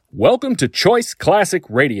Welcome to Choice Classic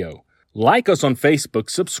Radio. Like us on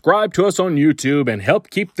Facebook, subscribe to us on YouTube, and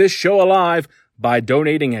help keep this show alive by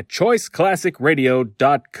donating at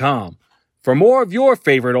choiceclassicradio.com. For more of your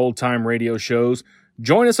favorite old-time radio shows,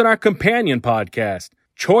 join us on our companion podcast,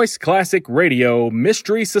 Choice Classic Radio,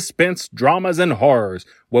 Mystery, Suspense, Dramas, and Horrors,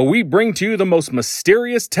 where we bring to you the most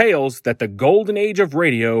mysterious tales that the golden age of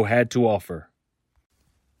radio had to offer.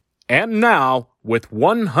 And now, with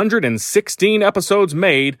 116 episodes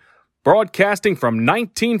made, broadcasting from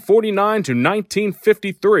 1949 to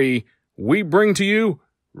 1953, we bring to you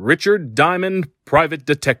Richard Diamond, Private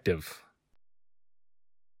Detective.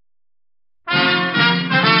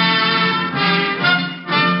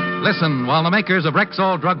 Listen while the makers of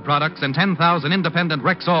Rexall drug products and 10,000 independent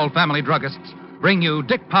Rexall family druggists bring you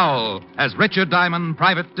Dick Powell as Richard Diamond,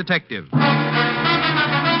 Private Detective.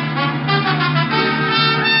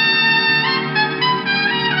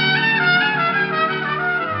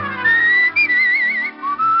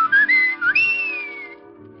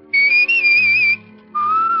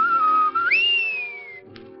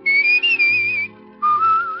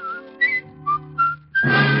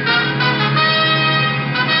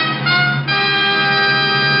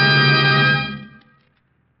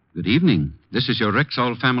 Good evening. This is your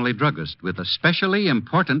Rexall family druggist with especially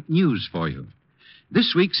important news for you.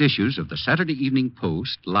 This week's issues of the Saturday Evening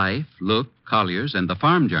Post, Life, Look, Collier's, and the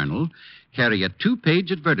Farm Journal carry a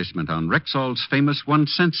 2-page advertisement on Rexall's famous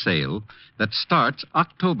 1-cent sale that starts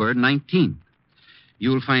October 19th.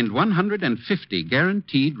 You'll find 150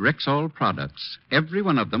 guaranteed Rexall products, every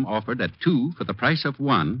one of them offered at 2 for the price of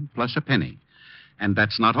 1 plus a penny. And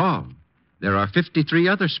that's not all. There are 53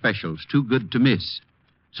 other specials too good to miss.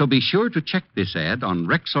 So be sure to check this ad on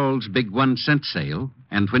Rexall's big 1-cent sale,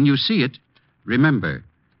 and when you see it, remember,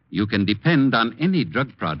 you can depend on any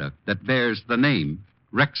drug product that bears the name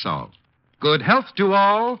Rexall. Good health to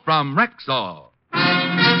all from Rexall.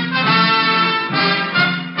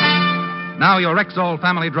 Now your Rexall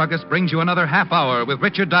family druggist brings you another half hour with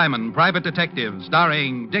Richard Diamond, Private Detective,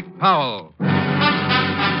 starring Dick Powell.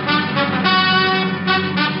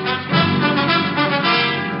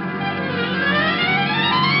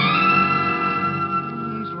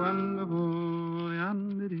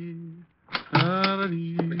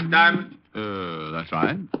 Diamond? That's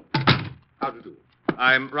right. How do you do?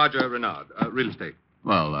 I'm Roger Renard, real estate.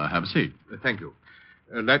 Well, have a seat. Thank you.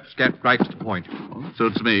 Let's get right to the point. Well,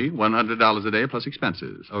 suits me. $100 a day plus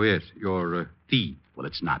expenses. Oh, yes, your fee. Well,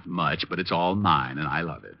 it's not much, but it's all mine, and I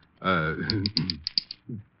love it.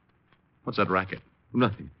 What's that racket?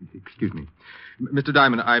 Nothing. Excuse me. Mr.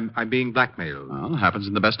 Diamond, I'm being blackmailed. Well, it happens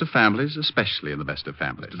in the best of families, especially in the best of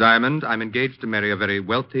families. Mr. Diamond, I'm engaged to marry a very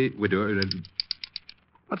wealthy widow.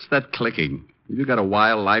 What's that clicking? Have you got a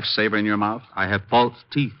wild lifesaver in your mouth? I have false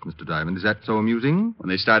teeth, Mr. Diamond. Is that so amusing? When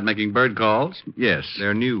they start making bird calls? Yes.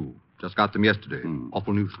 They're new. Just got them yesterday.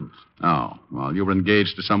 Awful nuisance. Oh, well, you were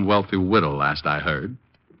engaged to some wealthy widow, last I heard.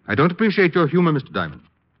 I don't appreciate your humor, Mr. Diamond.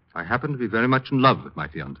 I happen to be very much in love with my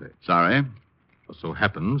fiancée. Sorry? It so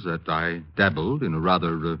happens that I dabbled in a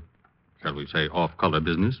rather, shall we say, off-color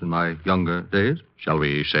business in my younger days. Shall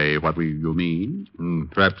we say what you mean?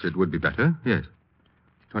 Perhaps it would be better, yes.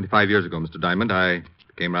 25 years ago, Mr. Diamond, I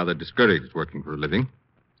became rather discouraged working for a living,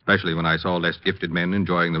 especially when I saw less gifted men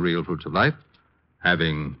enjoying the real fruits of life,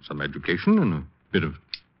 having some education and a bit of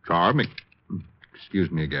charm. Excuse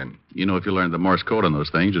me again. You know, if you learned the Morse code on those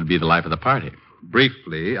things, it'd be the life of the party.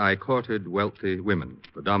 Briefly, I courted wealthy women,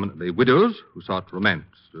 predominantly widows who sought romance,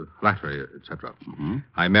 flattery, etc. Mm-hmm.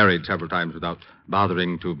 I married several times without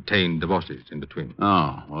bothering to obtain divorces in between.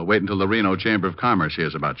 Oh, well, wait until the Reno Chamber of Commerce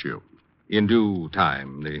hears about you. In due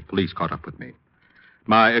time, the police caught up with me.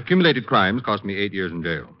 My accumulated crimes cost me 8 years in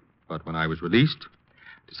jail. But when I was released,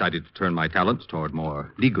 I decided to turn my talents toward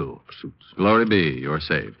more legal pursuits. Glory be, you're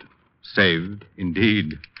saved. Saved,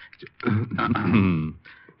 indeed. Can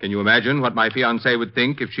you imagine what my fiancée would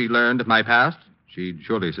think if she learned of my past? She'd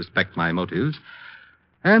surely suspect my motives.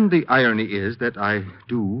 And the irony is that I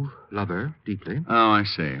do love her deeply. Oh, I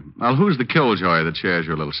see. Well, who's the killjoy that shares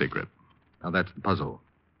your little secret? Now, that's the puzzle.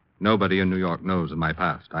 Nobody in New York knows of my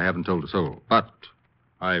past. I haven't told a soul. But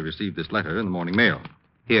I received this letter in the morning mail.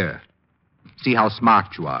 Here. See how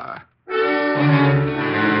smart you are.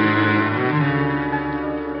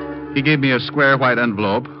 He gave me a square white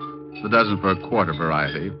envelope, the dozen for a quarter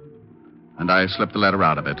variety, and I slipped the letter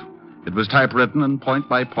out of it. It was typewritten and point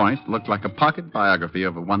by point looked like a pocket biography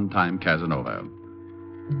of a one-time Casanova.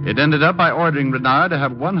 It ended up by ordering Renard to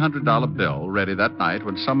have a $100 bill ready that night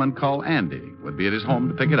when someone called Andy would be at his home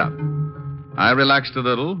to pick it up. I relaxed a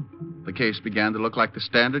little The case began to look like the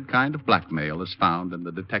standard kind of blackmail as found in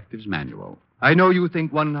the detective's manual. I know you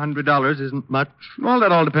think $100 isn't much. Well,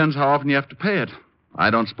 that all depends how often you have to pay it. I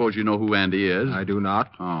don't suppose you know who Andy is. I do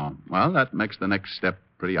not. Oh, well, that makes the next step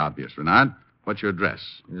pretty obvious, Renard. What's your address?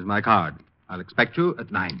 Here's my card. I'll expect you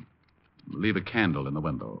at 9. Leave a candle in the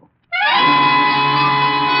window.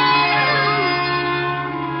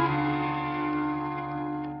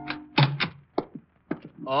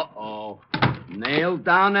 Uh-oh. Nailed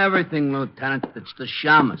down everything, Lieutenant. It's the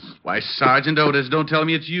shamus. Why, Sergeant Otis, don't tell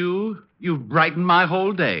me it's you. You've brightened my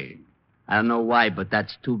whole day. I don't know why, but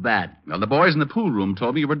that's too bad. Well, the boys in the pool room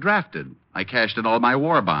told me you were drafted. I cashed in all my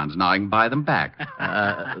war bonds. Now I can buy them back.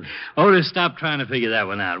 Otis, stop trying to figure that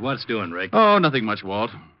one out. What's doing, Rick? Oh, nothing much,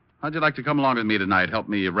 Walt. How'd you like to come along with me tonight? Help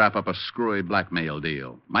me wrap up a screwy blackmail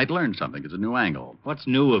deal. Might learn something. It's a new angle. What's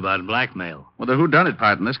new about blackmail? Well, the whodunit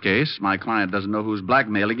part in this case. My client doesn't know who's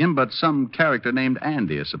blackmailing him, but some character named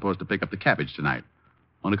Andy is supposed to pick up the cabbage tonight.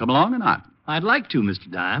 Want to come along or not? I'd like to,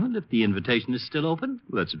 Mr. Diamond, if the invitation is still open.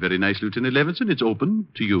 Well, that's very nice, Lieutenant Levinson. It's open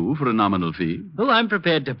to you for a nominal fee. Oh, I'm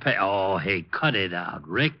prepared to pay. Oh, hey, cut it out,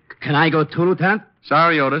 Rick. Can I go too, Lieutenant?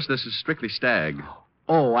 Sorry, Otis. This is strictly stag.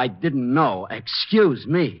 Oh, I didn't know. Excuse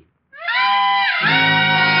me.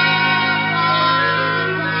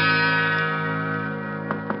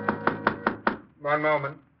 One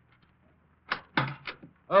moment.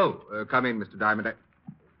 Oh, come in, Mr. Diamond.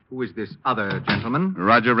 Who is this other gentleman?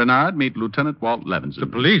 Roger Renard, meet Lieutenant Walt Levinson. The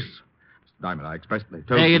police. Mr. Diamond, I expressly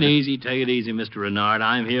told Take you. it easy, Mr. Renard.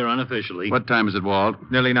 I'm here unofficially. What time is it, Walt?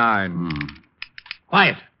 Nearly 9.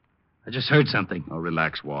 Quiet. I just heard something. Oh,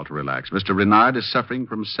 relax, Walt, relax. Mr. Renard is suffering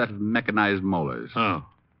from a set of mechanized molars. Oh.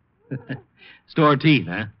 Store teeth,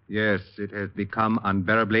 huh? Yes, it has become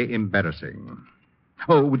unbearably embarrassing.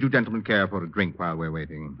 Oh, would you gentlemen care for a drink while we're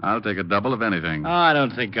waiting? I'll take a double of anything. Oh, I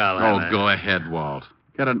don't think I'll have it. Go ahead, Walt.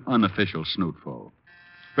 Get an unofficial snootful.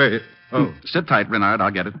 Wait. Oh. Sit tight, Renard.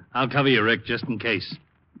 I'll get it. I'll cover you, Rick, just in case.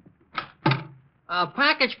 A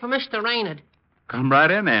package for Mr. Raynard. Come right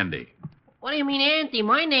in, Andy. What do you mean, Auntie?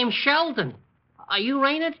 My name's Sheldon. Are you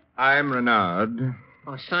Raynard? I'm Renard.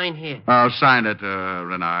 Oh, sign here. I'll sign it,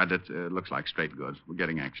 Renard. It looks like straight goods. We're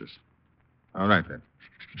getting anxious. All right, then.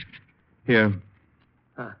 Here.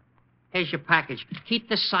 Here's your package. Keep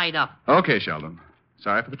this side up. Okay, Sheldon.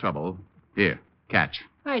 Sorry for the trouble. Here, catch.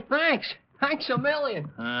 Hey, thanks. Thanks a million.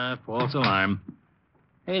 False alarm.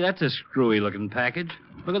 Hey, that's a screwy-looking package.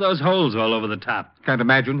 Look at those holes all over the top. Can't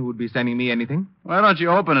imagine who would be sending me anything. Why don't you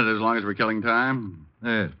open it as long as we're killing time?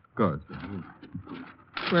 Yes, good.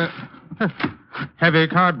 Well, heavy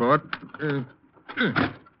cardboard.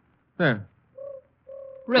 There.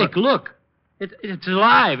 Rick, look. It's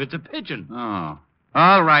alive. It's a pigeon. Oh.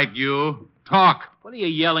 All right, you. Talk. What are you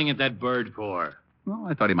yelling at that bird for? Well,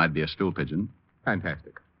 I thought he might be a stool pigeon.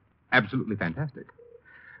 Fantastic. Absolutely fantastic.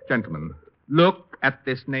 Gentlemen, look at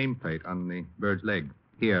this nameplate on the bird's leg.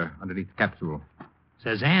 Here, underneath the capsule.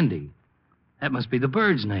 Says Andy. That must be the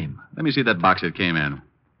bird's name. Let me see that box it came in.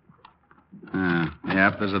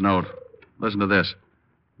 Yep, there's a note. Listen to this.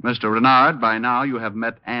 Mr. Renard, by now you have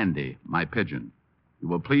met Andy, my pigeon. You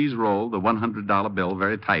will please roll the $100 bill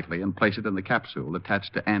very tightly and place it in the capsule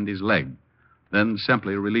attached to Andy's leg. Then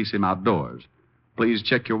simply release him outdoors. Please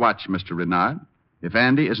check your watch, Mr. Renard. If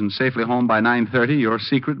Andy isn't safely home by 9:30, your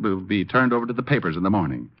secret will be turned over to the papers in the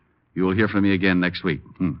morning. You will hear from me again next week.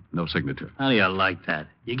 No signature. How do you like that?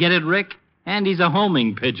 You get it, Rick? Andy's a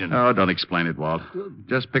homing pigeon. Oh, don't explain it, Walt.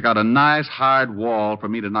 Just pick out a nice, hard wall for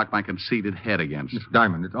me to knock my conceited head against. Mr.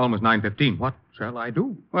 Diamond, it's almost 9:15. What shall I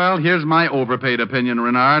do? Well, here's my overpaid opinion,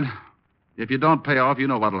 Renard. If you don't pay off, you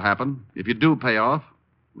know what'll happen. If you do pay off,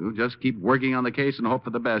 we'll just keep working on the case and hope for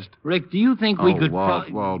the best. Rick, do you think we could... Walt,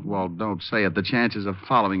 don't say it. The chances of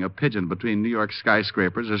following a pigeon between New York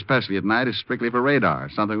skyscrapers, especially at night, is strictly for radar,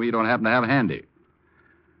 something we don't happen to have handy.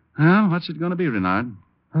 Well, what's it going to be, Renard?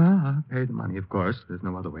 I'll pay the money, of course. There's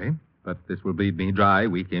no other way. But this will bleed me dry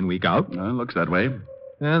week in, week out. Well, looks that way.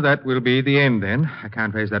 Well, that will be the end, then. I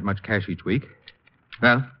can't raise that much cash each week.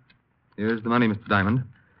 Well, here's the money, Mr. Diamond.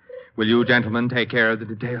 Will you gentlemen take care of the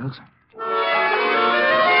details?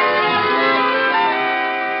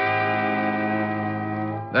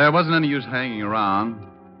 There wasn't any use hanging around.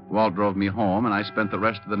 Walt drove me home, and I spent the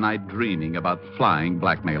rest of the night dreaming about flying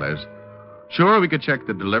blackmailers. Sure, we could check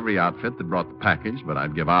the delivery outfit that brought the package, but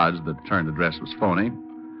I'd give odds the return address was phony.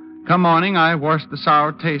 Come morning, I washed the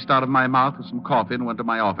sour taste out of my mouth with some coffee and went to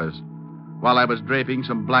my office. While I was draping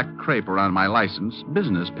some black crepe around my license,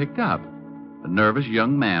 business picked up. A nervous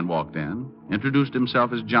young man walked in, introduced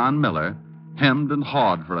himself as John Miller, hemmed and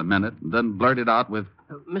hawed for a minute, and then blurted out with...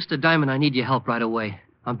 Mr. Diamond, I need your help right away.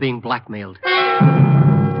 I'm being blackmailed.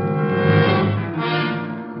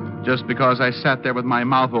 Just because I sat there with my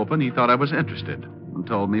mouth open, he thought I was interested and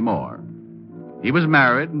told me more. He was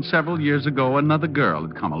married, and several years ago, another girl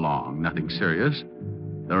had come along. Nothing serious.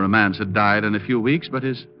 The romance had died in a few weeks, but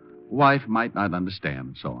his wife might not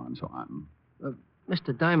understand, so on, so on.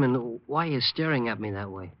 Mr. Diamond, why are you staring at me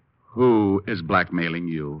that way? Who is blackmailing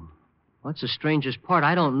you? What's the strangest part?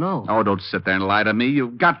 I don't know. Oh, don't sit there and lie to me.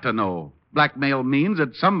 You've got to know. Blackmail means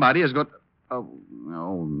that somebody has got... Oh,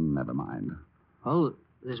 never mind. Oh,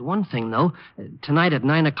 there's one thing, though. Tonight at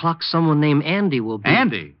 9 o'clock, someone named Andy will be...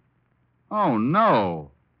 Andy? Oh,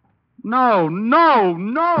 no. No.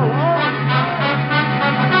 Oh.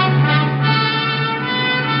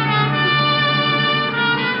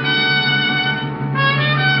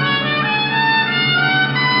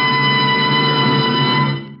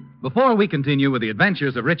 Before we continue with the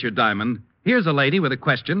adventures of Richard Diamond, here's a lady with a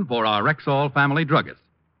question for our Rexall family druggist.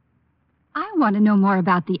 I want to know more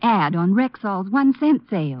about the ad on Rexall's 1-cent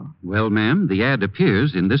sale. Well, ma'am, the ad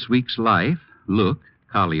appears in this week's Life, Look,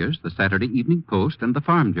 Collier's, the Saturday Evening Post, and the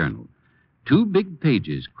Farm Journal. 2 big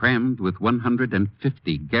pages crammed with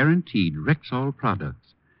 150 guaranteed Rexall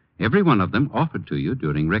products. Every one of them offered to you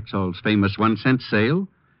during Rexall's famous 1-cent sale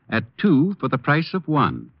at 2 for the price of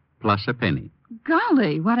 1, plus a penny.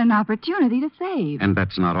 Golly, what an opportunity to save. And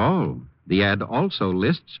that's not all. The ad also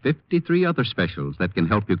lists 53 other specials that can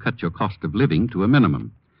help you cut your cost of living to a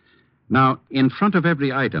minimum. Now, in front of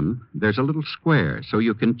every item, there's a little square so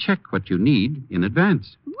you can check what you need in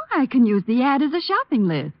advance. Well, I can use the ad as a shopping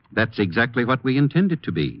list. That's exactly what we intend it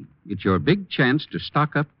to be. It's your big chance to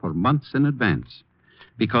stock up for months in advance.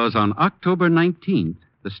 Because on October 19th,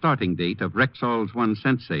 the starting date of Rexall's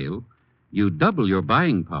 1-cent sale, you double your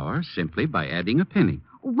buying power simply by adding a penny.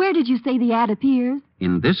 Where did you say the ad appears?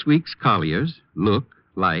 In this week's Collier's, Look,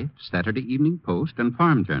 Life, Saturday Evening Post, and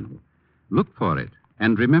Farm Journal. Look for it.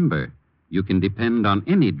 And remember, you can depend on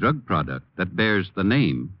any drug product that bears the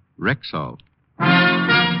name Rexall.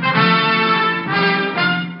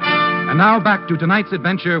 And now back to tonight's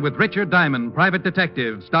adventure with Richard Diamond, Private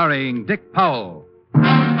Detective, starring Dick Powell.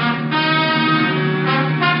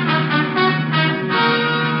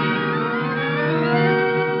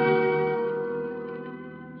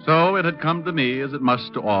 So it had come to me, as it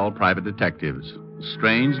must to all private detectives. A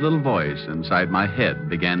strange little voice inside my head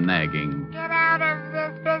began nagging. Get out of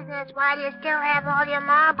this business while you still have all your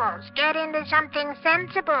marbles. Get into something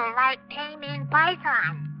sensible, like taming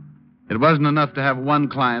python. It wasn't enough to have one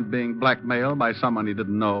client being blackmailed by someone he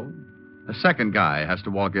didn't know. A second guy has to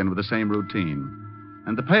walk in with the same routine.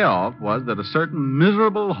 And the payoff was that a certain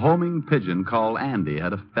miserable homing pigeon called Andy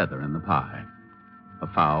had a feather in the pie. A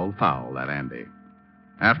foul, that Andy.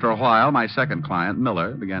 After a while, my second client,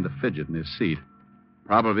 Miller, began to fidget in his seat.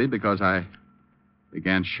 Probably because I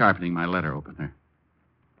began sharpening my letter opener.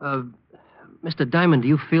 Mr. Diamond, do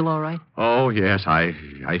you feel all right? Oh, yes, I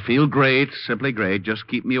feel great, simply great. Just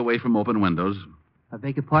keep me away from open windows. I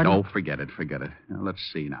beg your pardon? Oh, forget it. Now, let's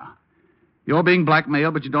see now. You're being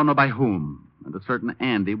blackmailed, but you don't know by whom. And a certain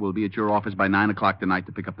Andy will be at your office by 9 o'clock tonight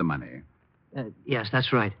to pick up the money. Yes,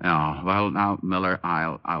 that's right. Oh, well, now, Miller,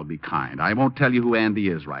 I'll be kind. I won't tell you who Andy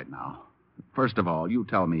is right now. First of all, you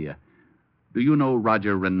tell me, do you know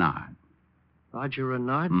Roger Renard? Roger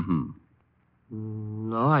Renard? Mm-hmm.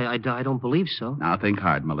 No, I don't believe so. Now, think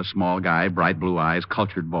hard, Miller. Small guy, bright blue eyes,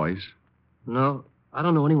 cultured voice. No, I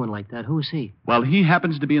don't know anyone like that. Who is he? Well, he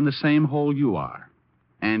happens to be in the same hole you are.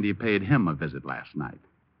 Andy paid him a visit last night.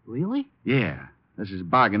 Really? Yeah. This is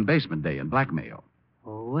bargain basement day in blackmail.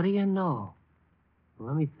 Oh, what do you know?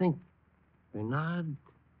 Let me think. Renard.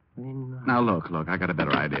 Now, look, I got a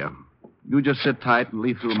better idea. You just sit tight and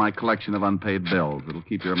leaf through my collection of unpaid bills. It'll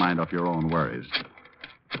keep your mind off your own worries.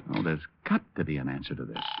 Oh, there's got to be an answer to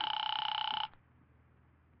this.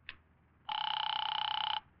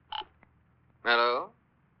 Hello?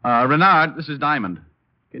 Renard, this is Diamond.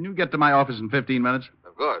 Can you get to my office in 15 minutes?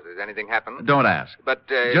 Of course. Has anything happened? Don't ask. But,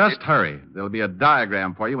 Just hurry. There'll be a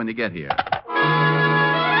diagram for you when you get here.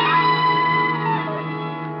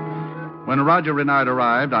 When Roger Renard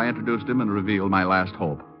arrived, I introduced him and revealed my last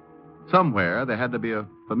hope. Somewhere there had to be a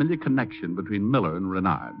familiar connection between Miller and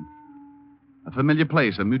Renard. A familiar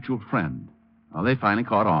place, a mutual friend. Well, they finally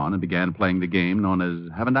caught on and began playing the game known as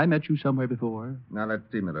Haven't I Met You Somewhere Before? Now, let's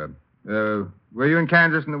see, Miller. Were you in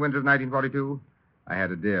Kansas in the winter of 1942? I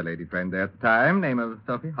had a dear lady friend there at the time, name of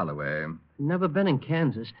Sophie Holloway. Never been in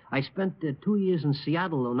Kansas. I spent 2 years in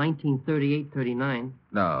Seattle, 1938-39.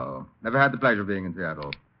 No, never had the pleasure of being in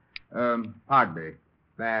Seattle. Pardon me.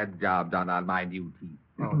 Bad job done on my new teeth.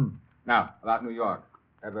 Oh. Now, about New York.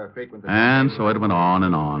 Ever frequent... And so it went on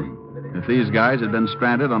and on. If these guys had been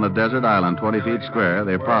stranded on a desert island 20 feet square,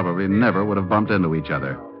 they probably never would have bumped into each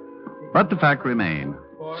other. But the fact remained.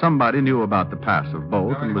 Somebody knew about the past of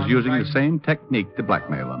both and was using the same technique to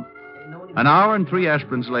blackmail them. An hour and 3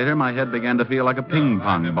 aspirins later, my head began to feel like a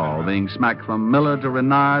ping-pong ball, being smacked from Miller to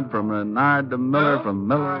Renard, from Renard to Miller, from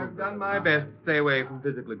Miller... I've done my best to stay away from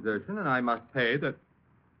physical exertion, and I must say that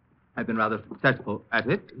I've been rather successful at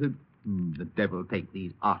it. The devil take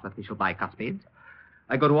these artificial bicuspids.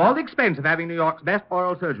 I go to all the expense of having New York's best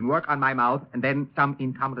oral surgeon work on my mouth, and then some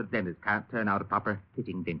incompetent dentist can't turn out a proper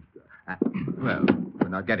fitting denture. Well, we're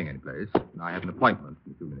not getting any place. I have an appointment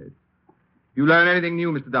in 2 minutes. If you learn anything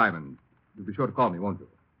new, Mr. Diamond, you'll be sure to call me, won't you?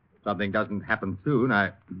 If something doesn't happen soon,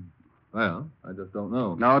 I just don't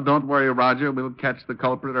know. No, don't worry, Roger. We'll catch the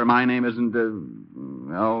culprit, or my name isn't...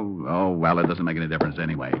 well, it doesn't make any difference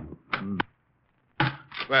anyway.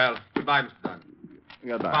 Well, goodbye, Mr. Diamond.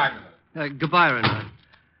 Goodbye. Goodbye, Renard.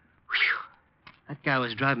 That guy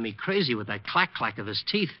was driving me crazy with that clack-clack of his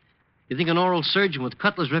teeth. You think an oral surgeon with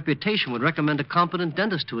Cutler's reputation would recommend a competent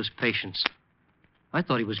dentist to his patients? I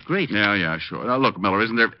thought he was great. Yeah, sure. Now, look, Miller,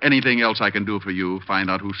 isn't there anything else I can do for you? Find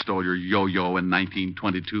out who stole your yo-yo in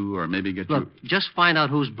 1922, or maybe get Look, just find out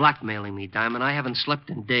who's blackmailing me, Diamond. I haven't slept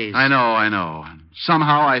in days. I know.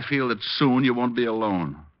 Somehow I feel that soon you won't be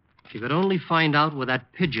alone. If you could only find out where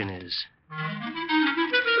that pigeon is.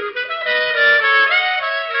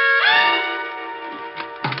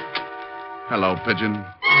 Hello, Pigeon.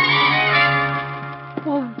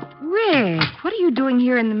 Oh, Rick, what are you doing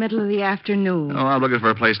here in the middle of the afternoon? Oh, I'm looking for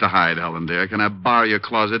a place to hide, Helen, dear. Can I borrow your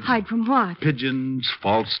closet? Hide from what? Pigeons,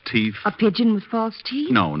 false teeth. A pigeon with false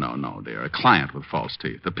teeth? No, dear. A client with false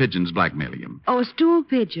teeth. The pigeon's blackmailing him. Oh, a stool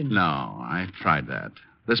pigeon. No, I've tried that.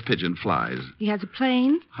 This pigeon flies. He has a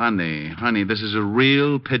plane? Honey, this is a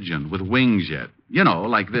real pigeon with wings yet. You know,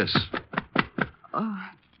 like this. Oh,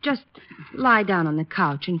 just lie down on the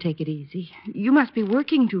couch and take it easy. You must be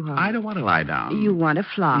working too hard. I don't want to lie down. You want to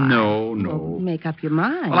fly. No. Well, make up your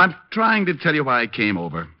mind. Well, I'm trying to tell you why I came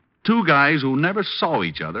over. 2 guys who never saw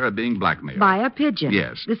each other are being blackmailed. By a pigeon?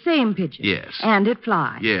 Yes. The same pigeon? Yes. And it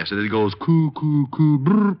flies? Yes, and it goes coo, coo, coo,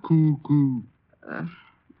 brr, coo, coo.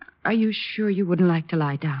 Are you sure you wouldn't like to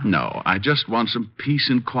lie down? No, I just want some peace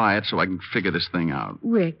and quiet so I can figure this thing out.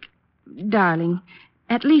 Rick, darling,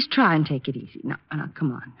 at least try and take it easy. Now,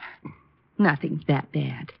 come on. Nothing's that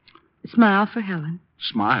bad. Smile for Helen.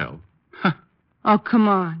 Smile? Oh, come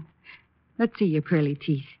on. Let's see your pearly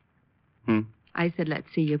teeth. I said, let's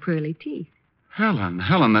see your pearly teeth. Helen,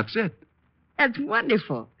 that's it. That's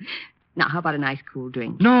wonderful. Now, how about a nice cool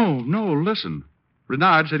drink? No, listen.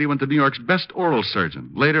 Renard said he went to New York's best oral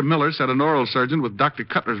surgeon. Later, Miller said an oral surgeon with Dr.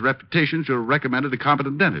 Cutler's reputation should have recommended a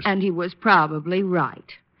competent dentist. And he was probably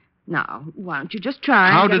right. Now, why don't you just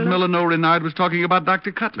try? How did Miller know Renard was talking about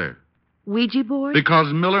Dr. Cutler? Ouija board?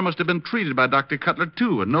 Because Miller must have been treated by Dr. Cutler,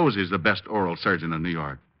 too, and knows he's the best oral surgeon in New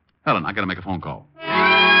York. Helen, I got to make a phone call.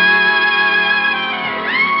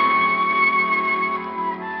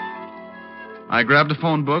 I grabbed a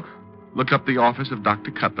phone book, looked up the office of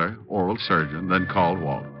Dr. Cutler, oral surgeon, then called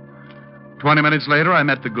Walt. 20 minutes later, I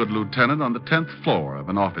met the good lieutenant on the 10th floor of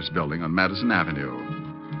an office building on Madison Avenue.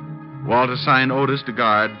 Walt assigned Otis to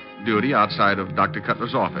guard duty outside of Dr.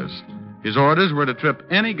 Cutler's office. His orders were to trip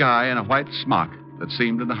any guy in a white smock that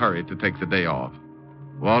seemed in a hurry to take the day off.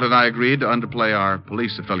 Walt and I agreed to underplay our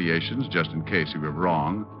police affiliations just in case he were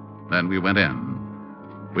wrong. Then we went in.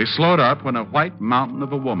 We slowed up when a white mountain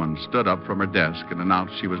of a woman stood up from her desk and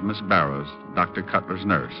announced she was Miss Barrows, Dr. Cutler's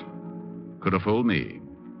nurse. Could have fooled me.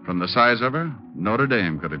 From the size of her, Notre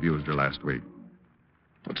Dame could have used her last week.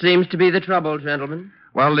 What seems to be the trouble, gentlemen?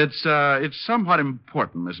 Well, it's somewhat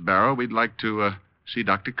important, Miss Barrow. We'd like to see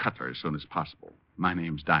Dr. Cutler as soon as possible. My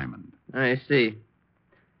name's Diamond. I see.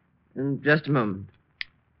 In just a moment.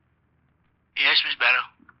 Yes, Miss Barrow?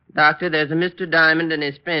 Doctor, there's a Mr. Diamond and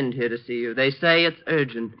his friend here to see you. They say it's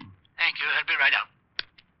urgent. Thank you. I'll be right out.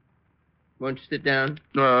 Won't you sit down?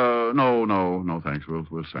 No, thanks.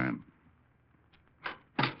 We'll stand.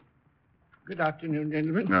 Good afternoon,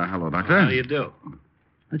 gentlemen. Hello, Doctor. How do you do?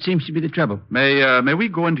 What seems to be the trouble? May we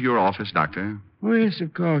go into your office, Doctor? Oh, yes,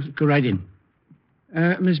 of course. Go right in.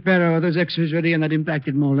 Miss Barrow, are those X-rays ready on that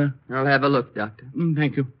impacted molar? I'll have a look, Doctor.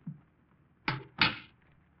 Thank you.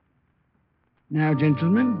 Now,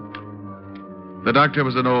 gentlemen. The doctor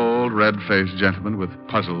was an old, red-faced gentleman with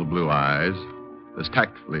puzzled blue eyes. As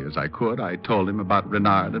tactfully as I could, I told him about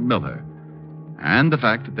Renard and Miller, and the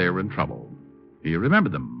fact that they were in trouble. He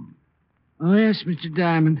remembered them. Oh, yes, Mr.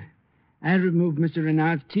 Diamond. I removed Mr.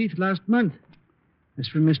 Renard's teeth last month. As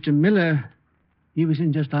for Mr. Miller, he was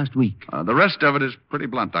in just last week. The rest of it is pretty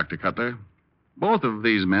blunt, Dr. Cutler. Both of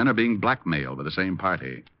these men are being blackmailed by the same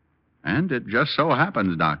party. And it just so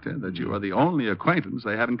happens, Doctor, that you are the only acquaintance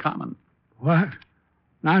they have in common. What?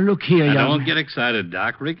 Now, look here, Now, young don't man. get excited,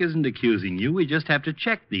 Doc. Rick isn't accusing you. We just have to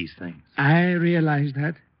check these things. I realize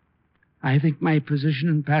that. I think my position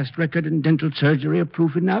and past record in dental surgery are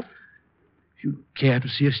proof enough. If you care to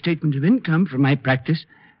see a statement of income from my practice,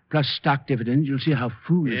 plus stock dividends, you'll see how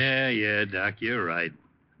foolish. Yeah, Doc, you're right.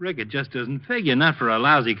 Rick, it just doesn't figure, not for a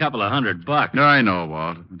lousy couple of $100. No, I know,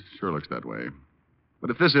 Walt. It sure looks that way. But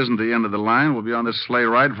if this isn't the end of the line, we'll be on this sleigh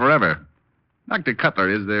ride forever. Dr. Cutler,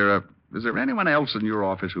 is there anyone else in your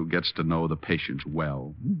office who gets to know the patients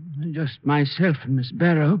well? Just myself and Miss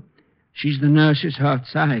Barrow. She's the nurse's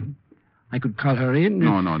outside. I could call her in.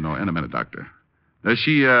 No. In a minute, Doctor. Does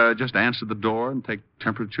she just answer the door and take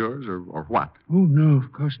temperatures or what? Oh, no,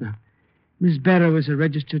 of course not. Miss Barrow is a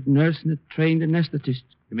registered nurse and a trained anesthetist.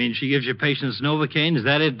 You mean she gives your patients Novocaine? Is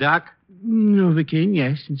that it, Doc? Novocaine,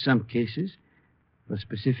 yes, in some cases. For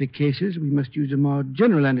specific cases, we must use a more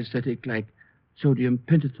general anesthetic like sodium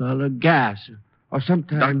pentothal or gas, or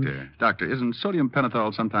sometimes... Doctor, isn't sodium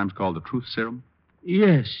pentothal sometimes called the truth serum?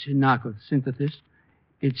 Yes, in narcosynthesis.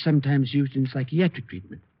 It's sometimes used in psychiatric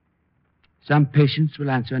treatment. Some patients will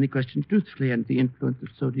answer any question truthfully under the influence of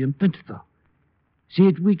sodium pentothal. See,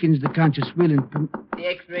 it weakens the conscious will and... The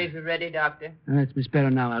x-rays are ready, Doctor. That's Miss Barrow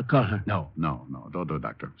now. I'll call her. No. Don't do it,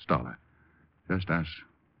 Doctor. Stall her. Just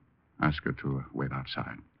ask her to wait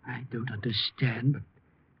outside. I don't understand, but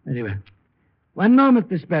anyway. One moment,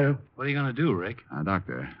 Miss Barrow. What are you going to do, Rick?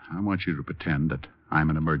 Doctor, I want you to pretend that I'm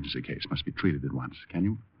an emergency case. Must be treated at once. Can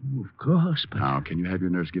you? Oh, of course, but... Now, can you have your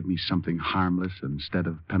nurse give me something harmless instead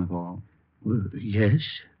of pentothal? Well, yes.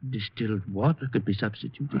 Distilled water could be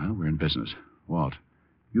substituted. Well, we're in business. Walt,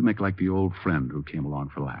 you make like the old friend who came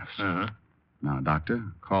along for laughs. Uh-huh. Now, Doctor,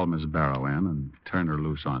 call Miss Barrow in and turn her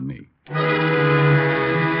loose on me.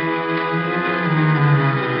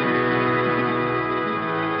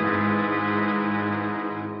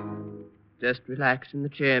 Just relax in the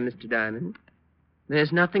chair, Mr. Diamond.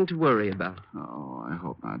 There's nothing to worry about. Oh, I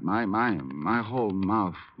hope not. My whole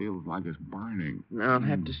mouth feels like it's burning. Now I'll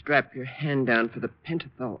have to strap your hand down for the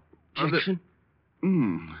pentothal injection.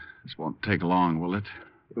 This won't take long, will it?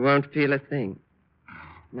 You won't feel a thing.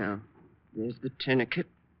 Now, there's the tourniquet.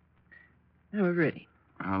 Now we're ready.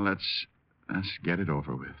 Well, let's get it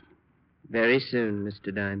over with. Very soon,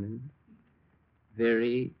 Mr. Diamond.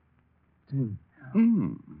 Very soon.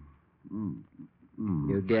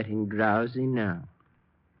 You're getting drowsy now.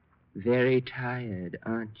 Very tired,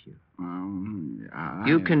 aren't you?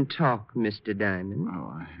 You can talk, Mr. Diamond.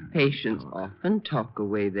 Patients often talk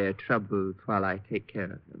away their troubles while I take care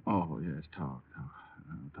of them. Oh, yes,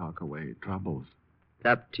 talk away troubles. It's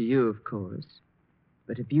up to you, of course.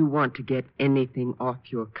 But if you want to get anything off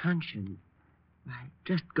your conscience, why,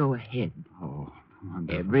 just go ahead. Oh,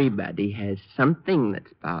 wonderful. Everybody has something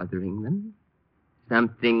that's bothering them.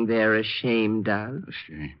 Something they're ashamed of.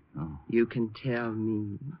 Ashamed? Oh. You can tell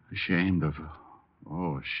me. Ashamed of...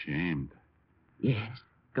 Oh, ashamed. Yes,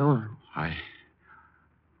 go on. I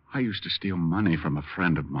used to steal money from a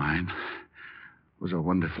friend of mine. Was a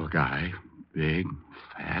wonderful guy. Big,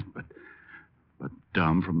 fat, but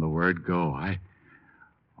dumb from the word go.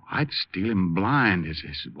 I'd steal him blind. His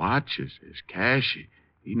watch, his cash.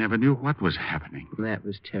 He never knew what was happening. That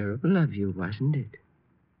was terrible of you, wasn't it?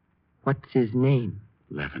 What's his name?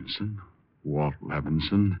 Levinson. Walt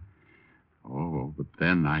Levinson. Oh, but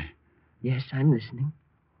then Yes, I'm listening.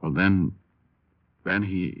 Well, then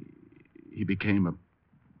he became a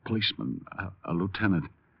policeman, a lieutenant.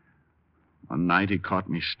 One night he caught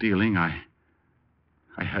me stealing. I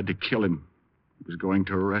had to kill him. He was going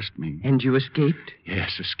to arrest me. And you escaped?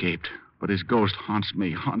 Yes, escaped. But his ghost haunts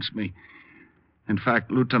me. In fact,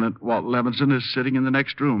 Lieutenant Walt Levinson is sitting in the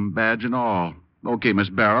next room, badge and all. Okay, Miss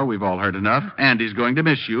Barrow, we've all heard enough. Andy's going to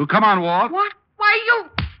miss you. Come on, Walt. What? Why, you...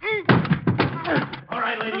 All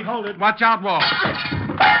right, lady, hold it. Watch out, Walt.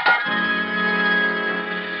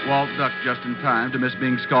 Walt ducked just in time to miss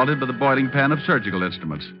being scalded by the boiling pan of surgical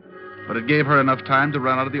instruments. But it gave her enough time to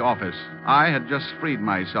run out of the office. I had just freed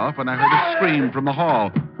myself when I heard a scream from the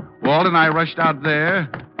hall. Walt and I rushed out there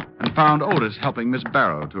and found Otis helping Miss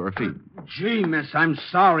Barrow to her feet. Gee, miss, I'm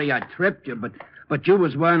sorry I tripped you, but you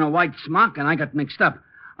was wearing a white smock and I got mixed up.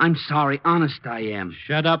 I'm sorry, honest I am.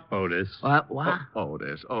 Shut up, Otis. What? Oh,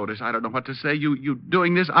 Otis, I don't know what to say. You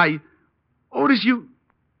doing this? Otis, you...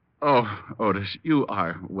 Oh, Otis, you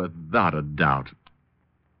are without a doubt.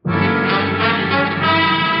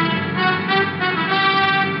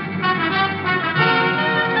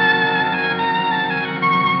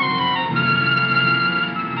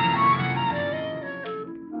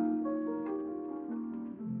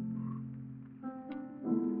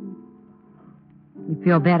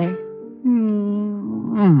 Feel better?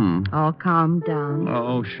 Mm-hmm. All calmed down?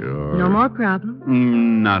 Oh, sure. No more problems?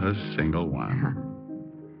 Not a single one.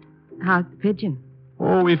 How's the pigeon?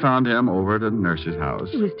 Oh, we found him over at a nurse's house.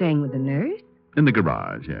 He was staying with the nurse? In the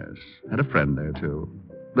garage, yes. Had a friend there, too.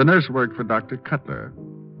 The nurse worked for Dr. Cutler,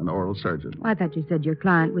 an oral surgeon. Well, I thought you said your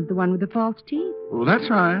client was the one with the false teeth. Oh, that's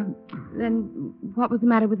right. Then what was the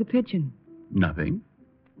matter with the pigeon? Nothing.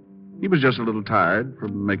 He was just a little tired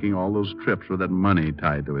from making all those trips with that money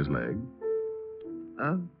tied to his leg.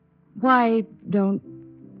 Why don't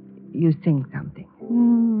you sing something?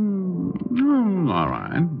 All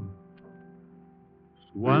right. It's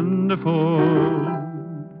wonderful.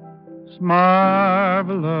 It's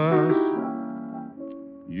marvelous.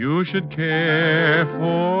 You should care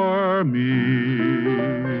for me.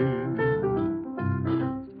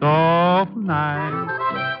 Soft night.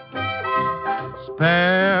 It's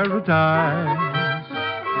paradise.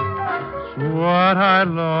 It's what I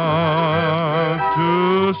love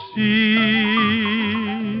to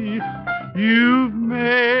see. You've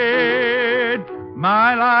made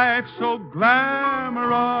my life so glamorous.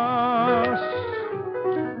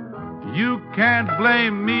 You can't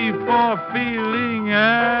blame me for feeling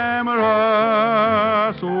amorous.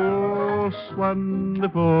 Oh, it's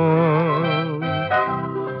wonderful.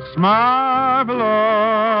 It's marvelous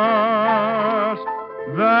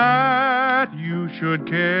that you should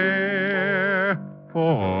care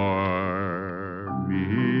for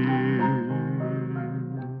me.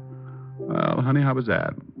 Well, honey, how was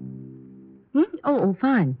that? Oh,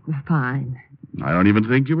 fine. Fine. I don't even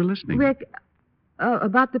think you were listening. Rick,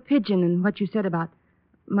 about the pigeon and what you said about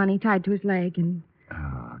money tied to his leg and...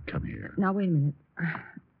 Come here. Now, wait a minute.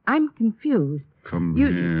 I'm confused. Come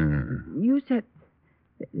here. You said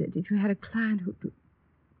that you had a client who...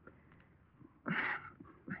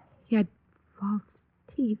 He had false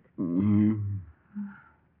teeth. Mm-hmm.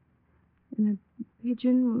 And a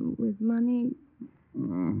pigeon with money.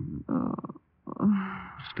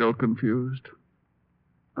 Still confused?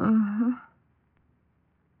 Uh-huh.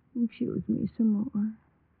 Confuse me some more.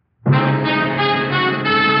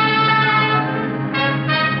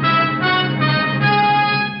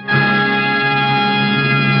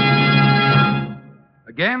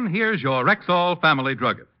 Again, here's your Rexall family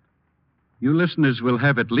druggist. You listeners will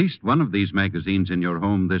have at least one of these magazines in your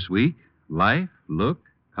home this week. Life, Look,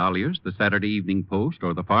 Collier's, the Saturday Evening Post,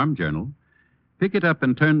 or the Farm Journal. Pick it up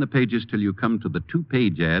and turn the pages till you come to the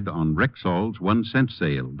 2-page ad on Rexall's 1-cent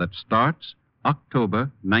sale that starts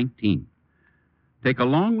October 19th. Take a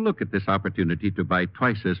long look at this opportunity to buy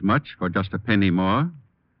twice as much for just a penny more,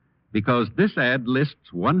 because this ad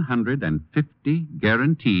lists 150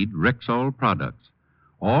 guaranteed Rexall products,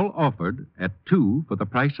 all offered at 2 for the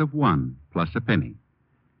price of 1 plus a penny.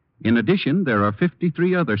 In addition, there are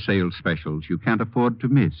 53 other sales specials you can't afford to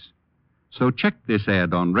miss. So check this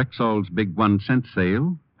ad on Rexall's big 1-cent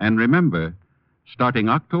sale, and remember, starting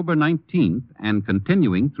October 19th and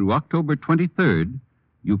continuing through October 23rd,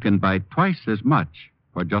 you can buy twice as much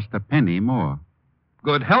for just a penny more.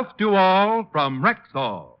 Good health to all from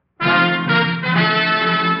Rexall.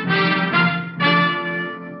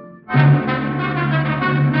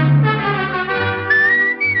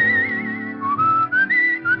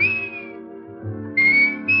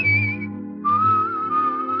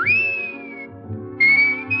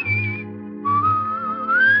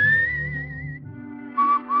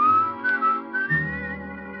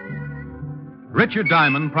 Richard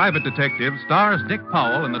Diamond, Private Detective, stars Dick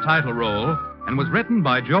Powell in the title role and was written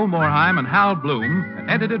by Joe Morheim and Hal Bloom and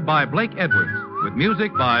edited by Blake Edwards, with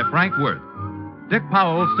music by Frank Worth. Dick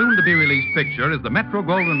Powell's soon-to-be-released picture is the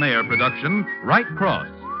Metro-Goldwyn-Mayer production, Right Cross,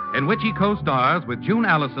 in which he co-stars with June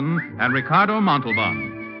Allison and Ricardo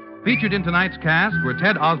Montalban. Featured in tonight's cast were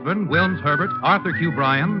Ted Osborne, Wilms Herbert, Arthur Q.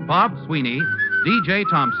 Bryan, Bob Sweeney, D.J.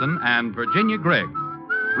 Thompson, and Virginia Gregg.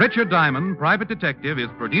 Richard Diamond, Private Detective, is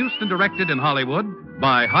produced and directed in Hollywood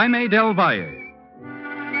by Jaime Del Valle.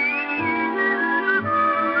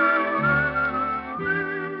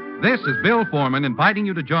 This is Bill Foreman inviting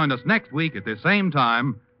you to join us next week at this same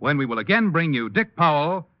time when we will again bring you Dick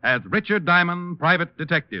Powell as Richard Diamond, Private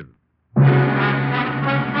Detective.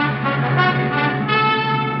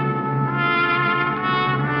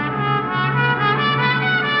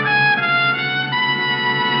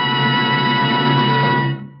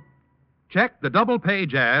 Check the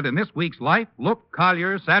double-page ad in this week's Life, Look,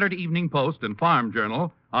 Collier, Saturday Evening Post, and Farm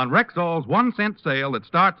Journal on Rexall's 1-cent sale that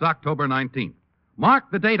starts October 19th. Mark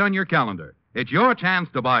the date on your calendar. It's your chance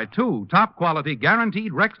to buy 2 top-quality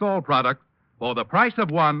guaranteed Rexall products for the price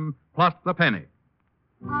of 1 plus the penny.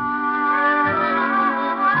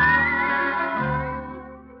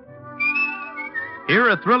 Hear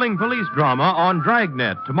a thrilling police drama on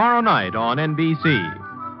Dragnet tomorrow night on NBC.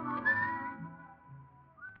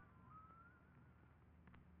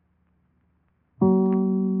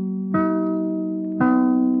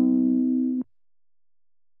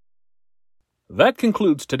 That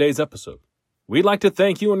concludes today's episode. We'd like to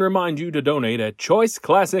thank you and remind you to donate at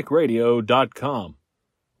choiceclassicradio.com.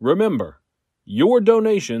 Remember, your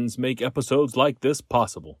donations make episodes like this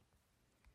possible.